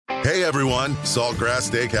Hey everyone, Saltgrass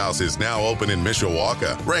Steakhouse is now open in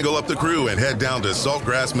Mishawaka. Wrangle up the crew and head down to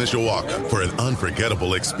Saltgrass Mishawaka for an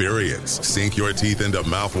unforgettable experience. Sink your teeth into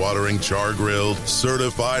mouth-watering char-grilled,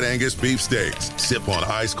 certified Angus beef steaks. Sip on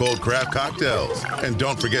ice-cold craft cocktails. And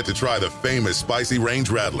don't forget to try the famous spicy range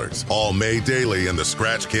rattlers, all made daily in the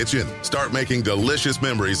Scratch Kitchen. Start making delicious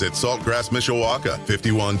memories at Saltgrass Mishawaka,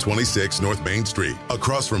 5126 North Main Street,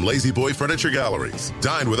 across from Lazy Boy Furniture Galleries.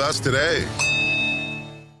 Dine with us today.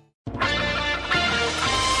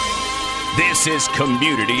 This is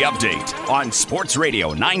Community Update on Sports Radio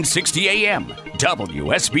 960 AM,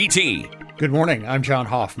 WSBT. Good morning, I'm John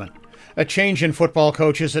Hoffman. A change in football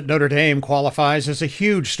coaches at Notre Dame qualifies as a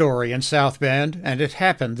huge story in South Bend, and it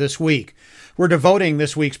happened this week. We're devoting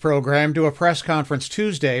this week's program to a press conference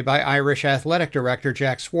Tuesday by Irish Athletic Director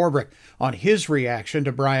Jack Swarbrick on his reaction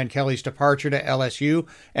to Brian Kelly's departure to LSU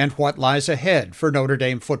and what lies ahead for Notre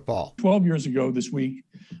Dame football. 12 years ago this week,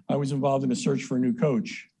 I was involved in a search for a new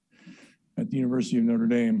coach at the University of Notre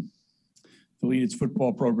Dame to lead its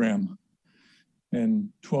football program. And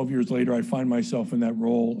 12 years later, I find myself in that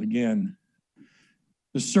role again.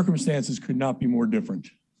 The circumstances could not be more different.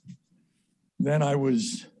 Then I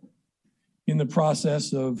was in the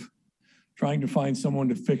process of trying to find someone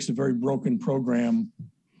to fix a very broken program.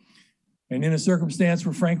 And in a circumstance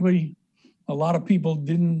where, frankly, a lot of people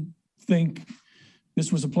didn't think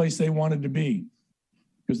this was a place they wanted to be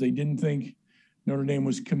because they didn't think Notre Dame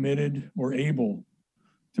was committed or able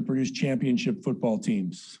to produce championship football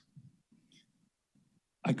teams.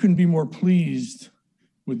 I couldn't be more pleased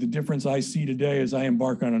with the difference I see today as I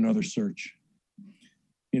embark on another search.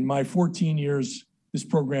 In my 14 years, this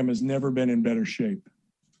program has never been in better shape.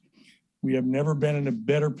 We have never been in a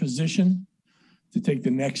better position to take the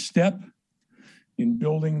next step in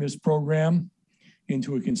building this program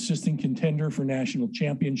into a consistent contender for national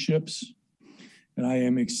championships. And I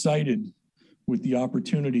am excited with the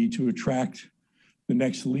opportunity to attract the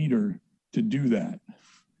next leader to do that.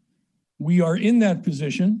 We are in that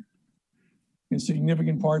position in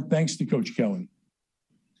significant part thanks to Coach Kelly,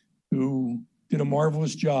 who did a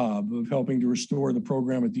marvelous job of helping to restore the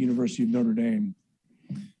program at the University of Notre Dame.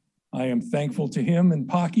 I am thankful to him and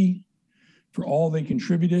Pocky for all they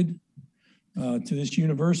contributed to this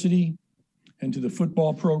university and to the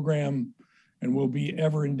football program, and will be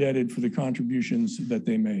ever indebted for the contributions that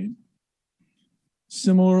they made.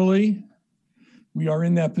 Similarly, we are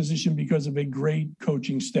in that position because of a great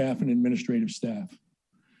coaching staff and administrative staff.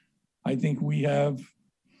 I think we have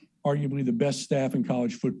arguably the best staff in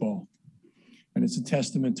college football, and it's a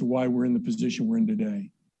testament to why we're in the position we're in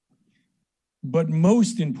today. But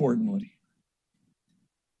most importantly,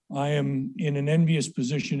 I am in an envious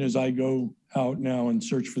position as I go out now and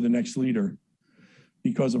search for the next leader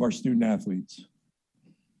because of our student athletes.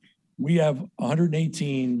 We have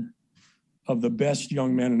 118 of the best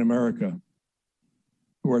young men in America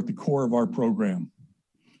who are at the core of our program.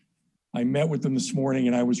 I met with them this morning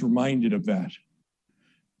and I was reminded of that,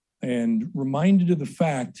 and reminded of the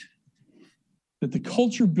fact that the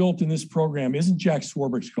culture built in this program isn't Jack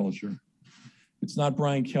Swarbrick's culture. It's not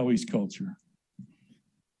Brian Kelly's culture.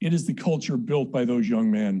 It is the culture built by those young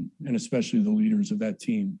men, and especially the leaders of that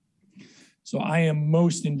team. So I am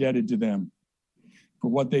most indebted to them for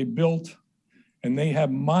what they built, and they have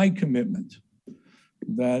my commitment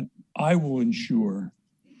that I will ensure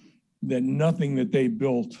that nothing that they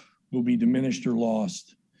built will be diminished or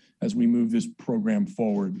lost as we move this program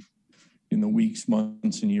forward in the weeks,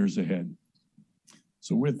 months, and years ahead.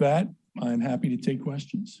 So with that, I'm happy to take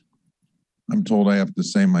questions. I'm told I have to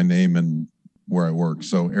say my name and where I work.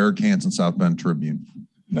 So Eric Hansen, South Bend Tribune.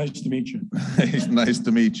 Nice to meet you. Nice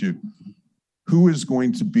to meet you. Who is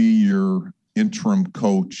going to be your interim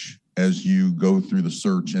coach as you go through the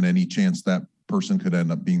search, and any chance that person could end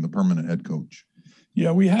up being the permanent head coach?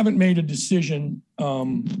 Yeah, we haven't made a decision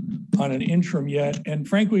on an interim yet. And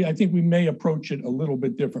frankly, I think we may approach it a little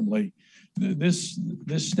bit differently. This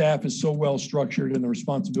staff is so well structured and the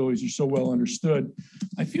responsibilities are so well understood.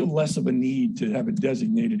 I feel less of a need to have a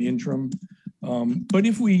designated interim. But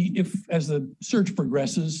if as the search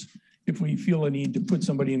progresses, if we feel a need to put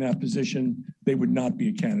somebody in that position, they would not be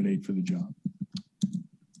a candidate for the job.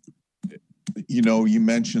 You know, you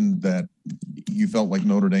mentioned that you felt like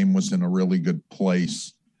Notre Dame was in a really good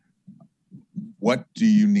place. What do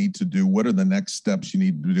you need to do? What are the next steps you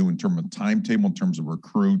need to do in terms of timetable, in terms of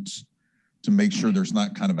recruits, to make sure there's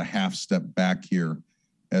not kind of a half step back here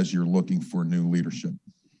as you're looking for new leadership?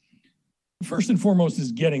 First and foremost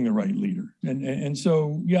is getting the right leader. And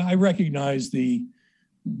so, yeah, I recognize the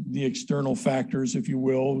external factors, if you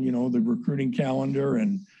will, you know, the recruiting calendar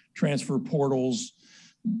and transfer portals.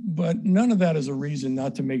 But none of that is a reason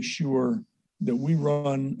not to make sure that we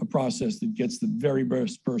run a process that gets the very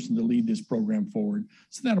best person to lead this program forward.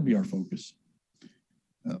 So that'll be our focus.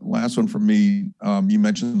 Last one for me. You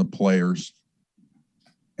mentioned the players,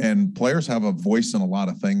 and players have a voice in a lot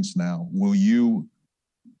of things now. Will you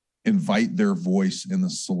invite their voice in the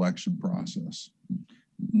selection process?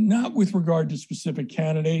 Not with regard to specific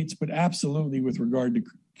candidates, but absolutely with regard to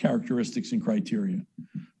characteristics and criteria.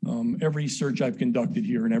 Every search I've conducted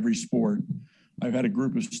here in every sport, I've had a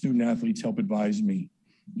group of student athletes help advise me,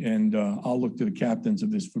 and I'll look to the captains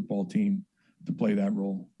of this football team to play that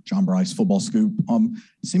role. John Bryce, Football Scoop.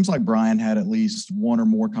 It seems like Brian had at least one or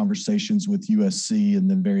more conversations with USC, and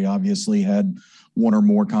then very obviously had one or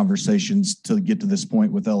more conversations to get to this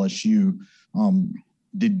point with LSU.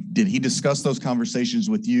 Did he discuss those conversations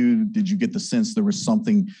with you? Did you get the sense there was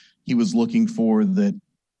something he was looking for that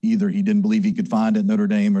either he didn't believe he could find at Notre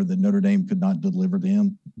Dame or that Notre Dame could not deliver to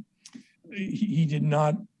him? He did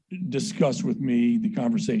not discuss with me the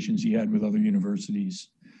conversations he had with other universities.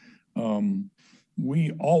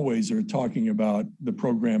 We always are talking about the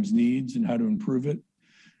program's needs and how to improve it.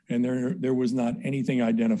 And there was not anything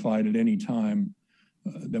identified at any time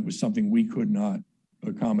that was something we could not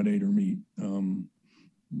accommodate or meet.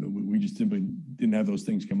 We just simply didn't have those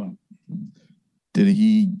things come up. Did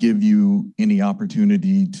he give you any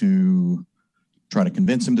opportunity to try to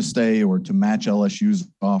convince him to stay or to match LSU's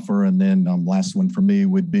offer? And then last one for me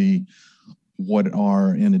would be, what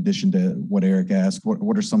are, in addition to what Eric asked,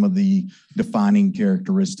 what are some of the defining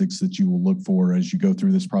characteristics that you will look for as you go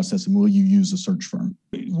through this process? And will you use a search firm?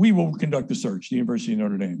 We will conduct the search, the University of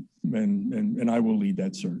Notre Dame, and I will lead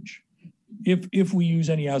that search. If we use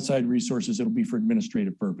any outside resources, it'll be for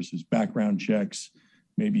administrative purposes, background checks,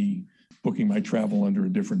 maybe booking my travel under a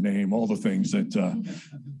different name, all the things that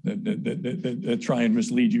try and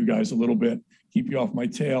mislead you guys a little bit, keep you off my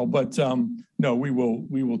tail. But no, we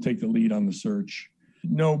will take the lead on the search.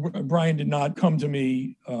 No, Brian did not come to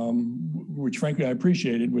me, which frankly I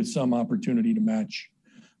appreciated, with some opportunity to match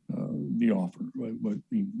the offer. But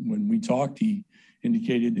when we talked, he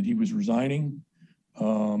indicated that he was resigning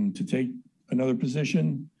to take another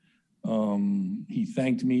position. He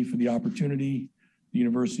thanked me for the opportunity the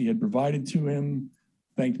university had provided to him,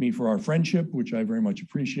 thanked me for our friendship, which I very much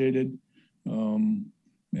appreciated.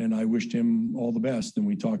 And I wished him all the best. And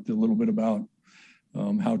we talked a little bit about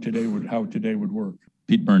how today would work.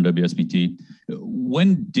 Pete Byrne, WSBT.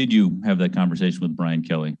 When did you have that conversation with Brian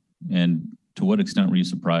Kelly? And to what extent were you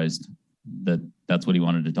surprised that that's what he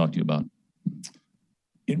wanted to talk to you about?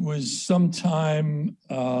 It was sometime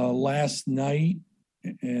last night,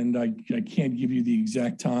 and I can't give you the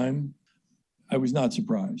exact time. I was not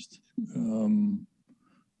surprised.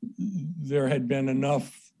 There had been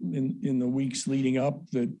enough in the weeks leading up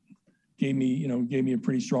that gave me a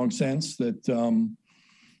pretty strong sense that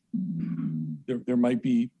there might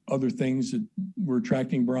be other things that were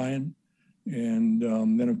attracting Brian. And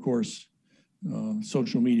then, of course,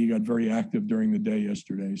 social media got very active during the day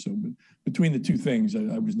yesterday. So between the two things,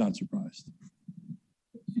 I was not surprised.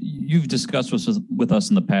 You've discussed with us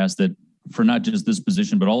in the past that for not just this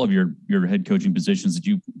position, but all of your head coaching positions, that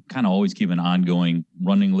you kind of always keep an ongoing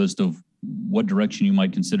running list of what direction you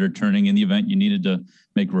might consider turning in the event you needed to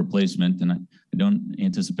make a replacement. And I don't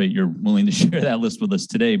anticipate you're willing to share that list with us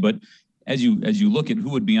today, but as you look at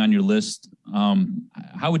who would be on your list,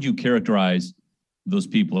 how would you characterize those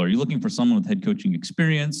people? Are you looking for someone with head coaching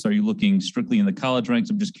experience? Are you looking strictly in the college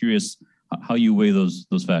ranks? I'm just curious how you weigh those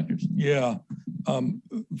factors. Yeah.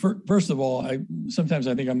 First of all, sometimes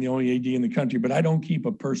I think I'm the only AD in the country, but I don't keep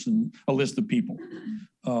a list of people,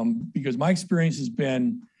 because my experience has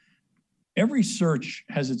been every search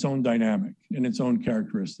has its own dynamic and its own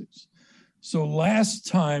characteristics. So last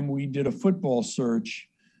time we did a football search,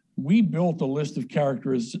 we built a list of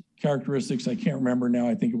characteristics. I can't remember now.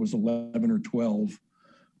 I think it was 11 or 12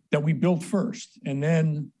 that we built first. And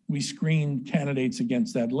then we screened candidates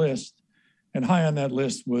against that list. And high on that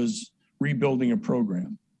list was rebuilding a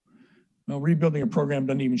program. Now, rebuilding a program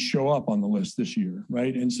doesn't even show up on the list this year,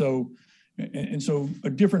 right? And so a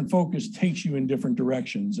different focus takes you in different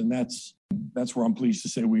directions. And that's where I'm pleased to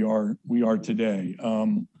say we are today.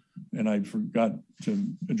 And I forgot to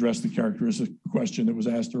address the characteristic question that was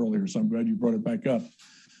asked earlier, so I'm glad you brought it back up.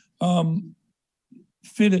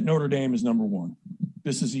 Fit at Notre Dame is number one.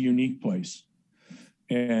 This is a unique place.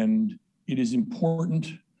 And it is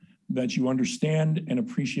important that you understand and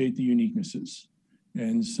appreciate the uniquenesses.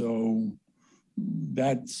 And so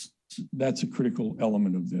that's a critical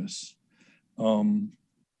element of this.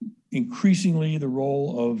 Increasingly, the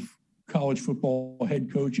role of college football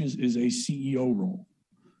head coaches is a CEO role.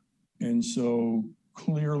 And so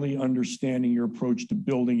clearly understanding your approach to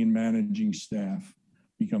building and managing staff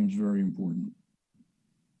becomes very important.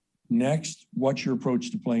 Next, what's your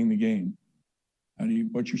approach to playing the game?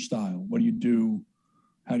 What's your style? What do you do?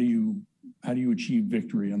 How do you achieve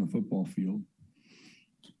victory on the football field?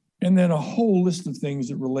 And then a whole list of things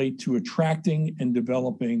that relate to attracting and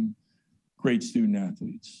developing great student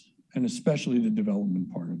athletes, and especially the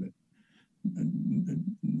development part of it.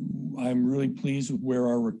 I'm really pleased with where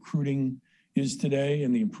our recruiting is today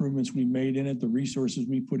and the improvements we've made in it, the resources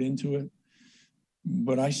we put into it.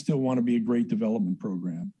 But I still want to be a great development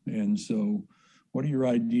program. And so what are your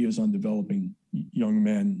ideas on developing young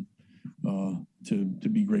men to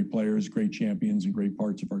be great players, great champions, and great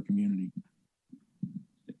parts of our community?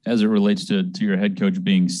 As it relates to your head coach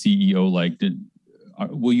being CEO-like,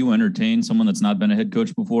 will you entertain someone that's not been a head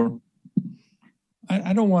coach before?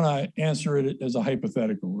 I don't want to answer it as a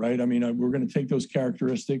hypothetical, right? I mean, we're going to take those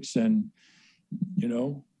characteristics and,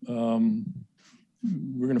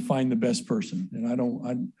 we're going to find the best person. And I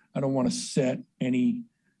don't want to set any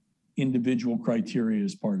individual criteria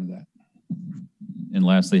as part of that. And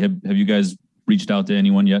lastly, have you guys reached out to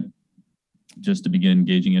anyone yet just to begin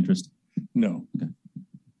engaging interest? No. Okay.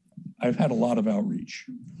 I've had a lot of outreach.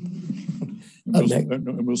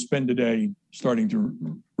 We'll spend today starting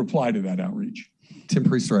to reply to that outreach. Tim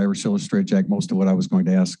Priester, Irish Illustrated. Jack, most of what I was going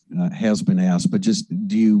to ask has been asked, but just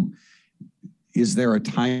is there a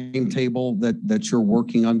timetable that you're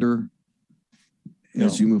working under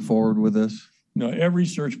as you move forward with this? No, every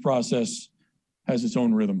search process has its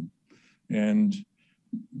own rhythm, and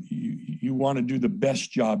you want to do the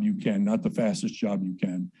best job you can, not the fastest job you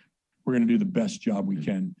can. We're going to do the best job we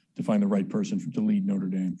can to find the right person to lead Notre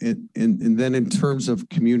Dame. And then in terms of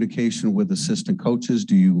communication with assistant coaches,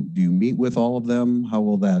 do you meet with all of them? How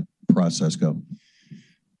will that process go?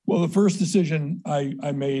 Well, the first decision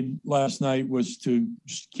I made last night was to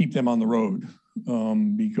just keep them on the road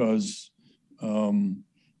because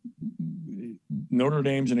Notre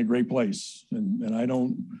Dame's in a great place, and I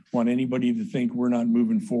don't want anybody to think we're not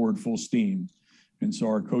moving forward full steam. And so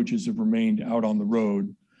our coaches have remained out on the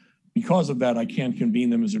road. Because of that, I can't convene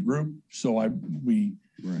them as a group. So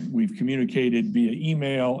we've communicated via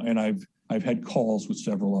email, and I've had calls with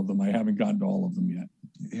several of them. I haven't gotten to all of them yet.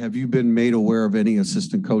 Have you been made aware of any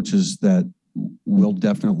assistant coaches that will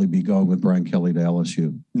definitely be going with Brian Kelly to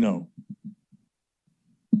LSU? No.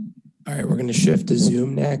 All right, we're going to shift to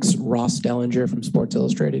Zoom next. Ross Dellinger from Sports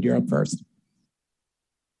Illustrated, you're up first.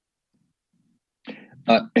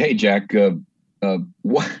 Hey, Jack.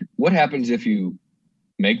 What happens if you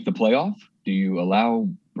make the playoff? Do you allow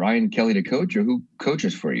Brian Kelly to coach, or who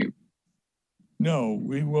coaches for you? No,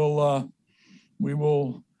 we will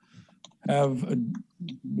have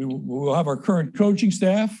our current coaching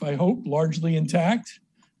staff, I hope, largely intact,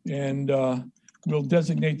 and we'll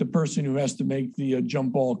designate the person who has to make the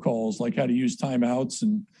jump ball calls, like how to use timeouts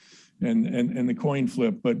and the coin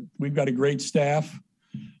flip. But we've got a great staff.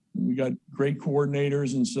 We got great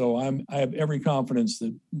coordinators, and so I have every confidence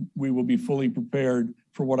that we will be fully prepared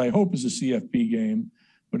for what I hope is a CFP game.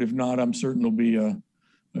 But if not, I'm certain it'll be a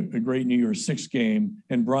great New Year's Six game,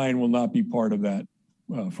 and Brian will not be part of that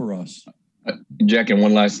for us. Jack, and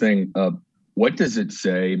one last thing, what does it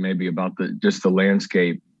say maybe about just the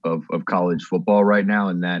landscape of college football right now,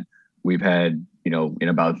 and that we've had, in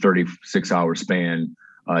about a 36-hour span,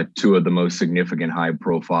 two of the most significant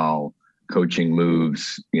high-profile coaching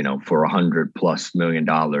moves, for $100+ million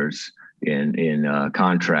in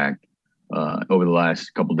contract over the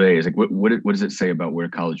last couple of days. Like, what does it say about where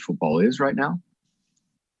college football is right now?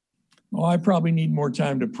 Well, I probably need more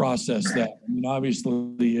time to process that. I mean,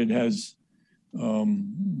 obviously, it has.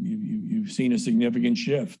 You've seen a significant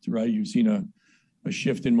shift, right? You've seen a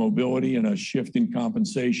shift in mobility and a shift in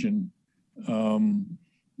compensation. And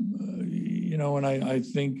I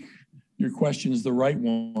think your question's the right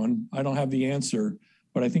one. I don't have the answer,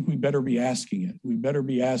 but I think we better be asking it. We better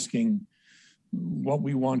be asking what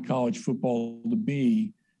we want college football to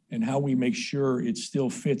be and how we make sure it still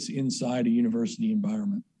fits inside a university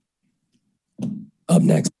environment. Up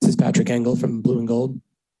next is Patrick Engel from Blue and Gold.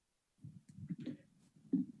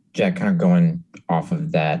 Jack, kind of going off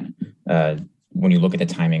of that, when you look at the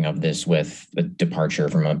timing of this with the departure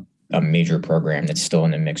from a major program that's still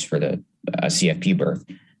in the mix for a CFP berth,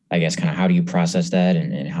 I guess kind of how do you process that,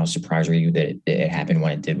 and how surprised are you that it happened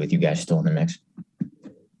when it did with you guys still in the mix?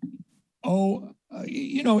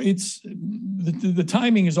 It's the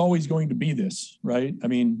timing is always going to be this, right? I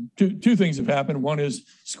mean, two things have happened. One is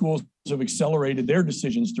schools have accelerated their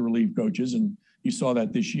decisions to relieve coaches, and you saw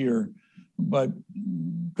that this year. But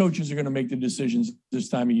coaches are going to make the decisions this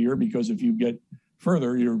time of year because if you get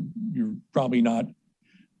further, you're probably not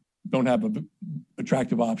don't have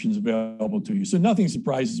attractive options available to you. So nothing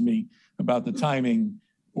surprises me about the timing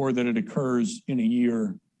or that it occurs in a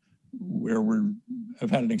year where have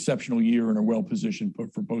had an exceptional year and are well positioned for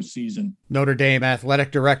postseason. Notre Dame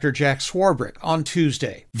Athletic Director Jack Swarbrick on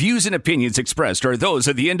Tuesday. Views and opinions expressed are those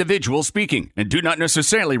of the individual speaking and do not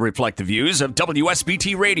necessarily reflect the views of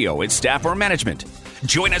WSBT Radio, its staff, or management.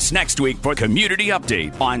 Join us next week for Community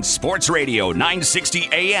Update on Sports Radio 960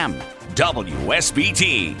 AM,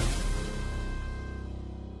 WSBT.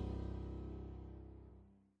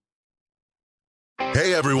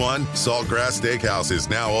 Hey everyone, Saltgrass Steakhouse is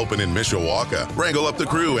now open in Mishawaka. Wrangle up the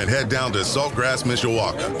crew and head down to Saltgrass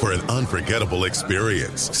Mishawaka for an unforgettable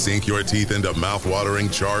experience. Sink your teeth into mouth-watering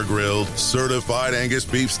char-grilled, certified Angus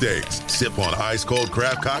beef steaks. Sip on ice-cold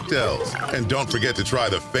craft cocktails. And don't forget to try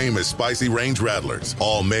the famous spicy range rattlers,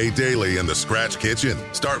 all made daily in the Scratch Kitchen.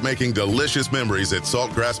 Start making delicious memories at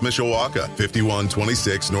Saltgrass Mishawaka,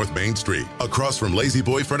 5126 North Main Street, across from Lazy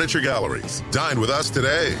Boy Furniture Galleries. Dine with us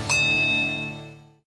today.